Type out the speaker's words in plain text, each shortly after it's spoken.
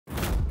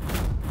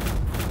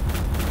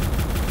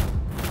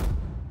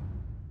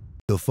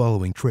The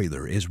following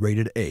trailer is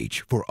rated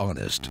H for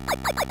honest.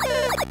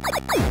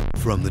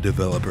 From the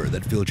developer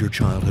that filled your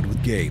childhood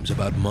with games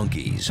about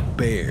monkeys,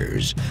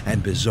 bears,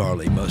 and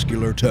bizarrely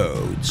muscular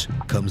toads,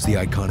 comes the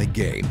iconic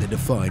game that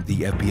defined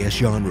the FPS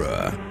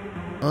genre.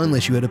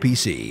 Unless you had a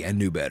PC and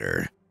knew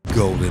better.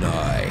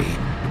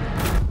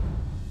 GoldenEye.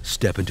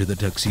 Step into the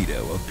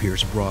tuxedo of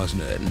Pierce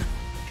Brosnan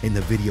in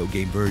the video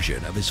game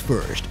version of his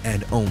first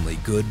and only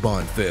good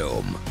Bond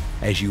film,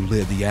 as you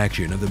live the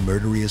action of the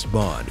murderiest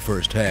Bond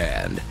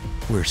firsthand,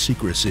 where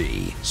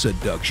secrecy,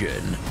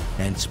 seduction,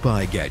 and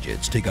spy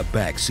gadgets take a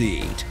back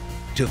seat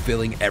to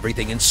filling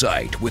everything in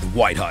sight with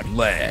white-hot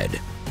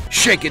lead.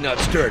 Shaken not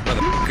stirred,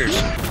 motherfuckers!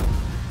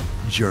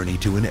 Journey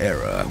to an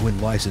era when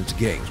licensed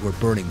games were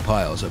burning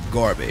piles of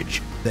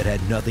garbage that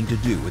had nothing to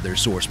do with their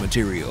source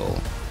material.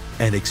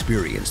 And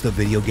experience the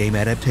video game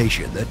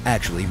adaptation that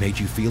actually made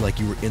you feel like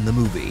you were in the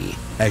movie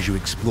as you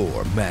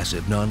explore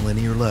massive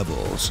non-linear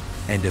levels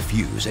and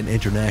defuse an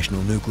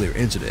international nuclear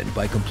incident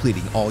by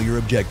completing all your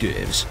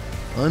objectives,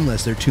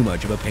 unless they're too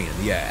much of a pain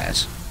in the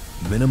ass.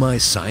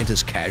 Minimize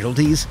scientist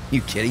casualties?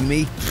 You kidding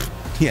me?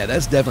 Yeah,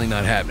 that's definitely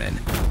not happening.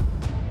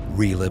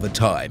 Relive a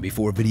time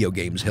before video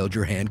games held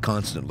your hand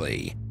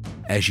constantly,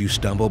 as you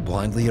stumble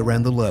blindly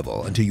around the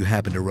level until you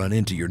happen to run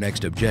into your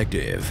next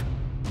objective.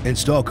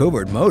 Install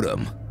covert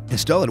modem?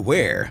 Install it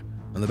where?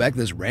 On the back of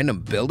this random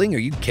building? Are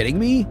you kidding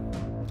me?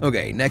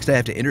 Okay, next I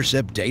have to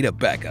intercept data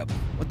backup.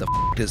 What the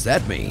f does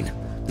that mean?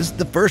 This is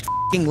the first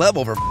f***ing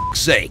level, for f***'s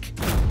sake.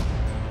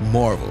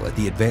 Marvel at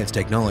the advanced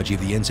technology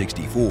of the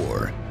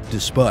N64,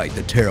 despite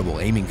the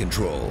terrible aiming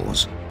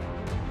controls.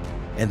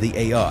 And the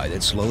AI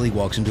that slowly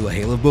walks into a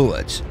hail of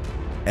bullets,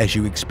 as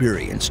you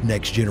experience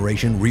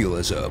next-generation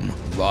realism,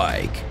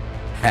 like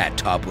hat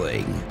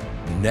toppling,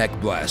 neck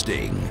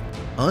blasting,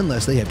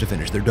 unless they have to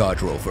finish their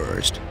dodge roll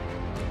first,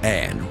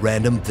 and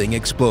random thing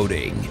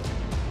exploding.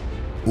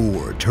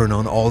 Or turn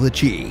on all the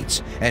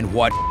cheats and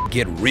watch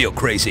get real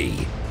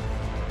crazy.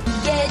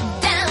 Get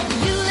down,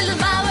 you little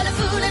ma, what a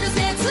fool, and it's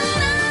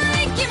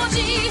tonight,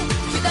 kimochi.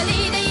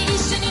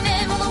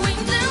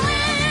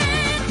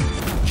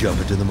 Jump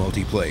into the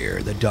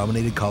multiplayer that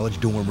dominated college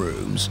dorm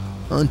rooms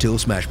until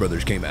Smash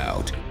Brothers came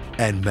out,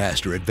 and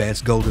master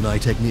advanced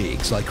GoldenEye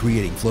techniques like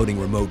creating floating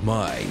remote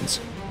mines,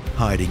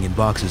 hiding in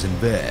boxes and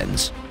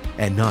vents,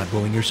 and not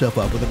blowing yourself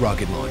up with a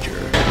rocket launcher.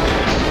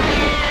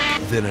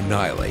 Then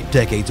annihilate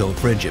decades-old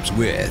friendships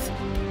with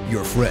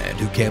your friend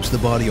who camps the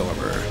body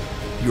armor,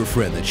 your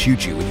friend that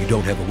shoots you when you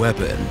don't have a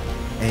weapon,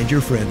 and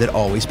your friend that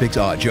always picks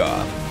odd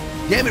job.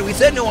 Damn it, we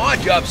said no odd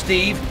job,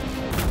 Steve!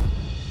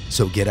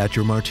 So get out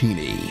your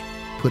martini,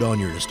 put on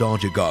your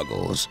nostalgia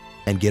goggles,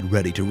 and get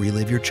ready to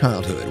relive your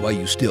childhood while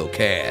you still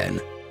can.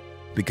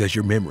 Because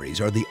your memories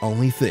are the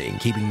only thing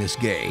keeping this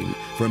game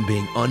from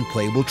being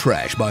unplayable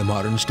trash by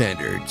modern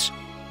standards.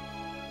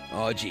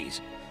 Oh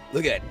jeez,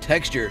 look at that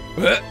texture.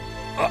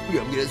 I'm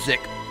getting sick.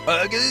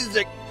 I'm getting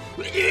sick.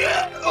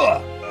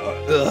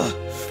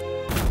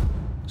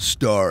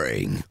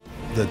 Starring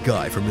the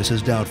guy from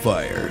Mrs.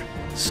 Doubtfire,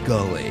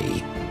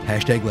 Scully,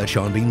 hashtag let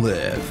Sean Bean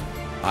live,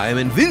 I am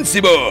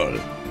invincible,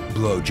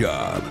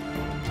 Blowjob,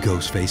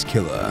 Ghostface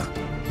Killer,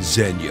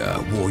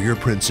 Xenia, Warrior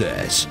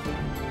Princess,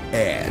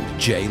 and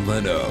Jay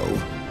Leno.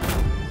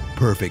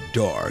 Perfect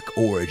Dark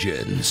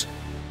Origins.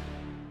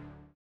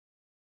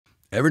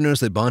 Ever notice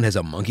that Bond has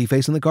a monkey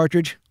face on the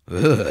cartridge?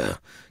 Ugh,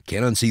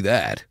 can't unsee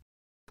that.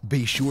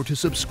 Be sure to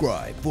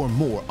subscribe for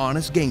more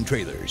honest game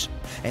trailers,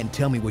 and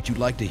tell me what you'd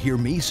like to hear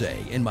me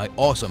say in my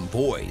awesome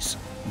voice.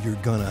 You're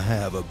gonna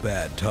have a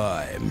bad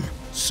time.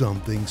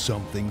 Something,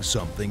 something,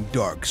 something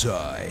dark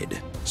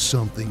side.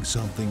 Something,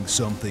 something,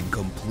 something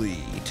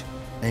complete.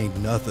 Ain't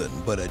nothing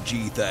but a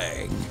G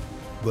thing.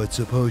 But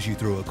suppose you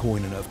throw a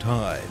coin enough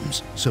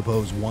times,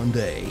 suppose one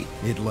day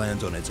it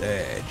lands on its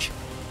edge.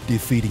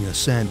 Defeating a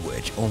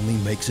sandwich only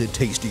makes it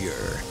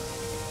tastier.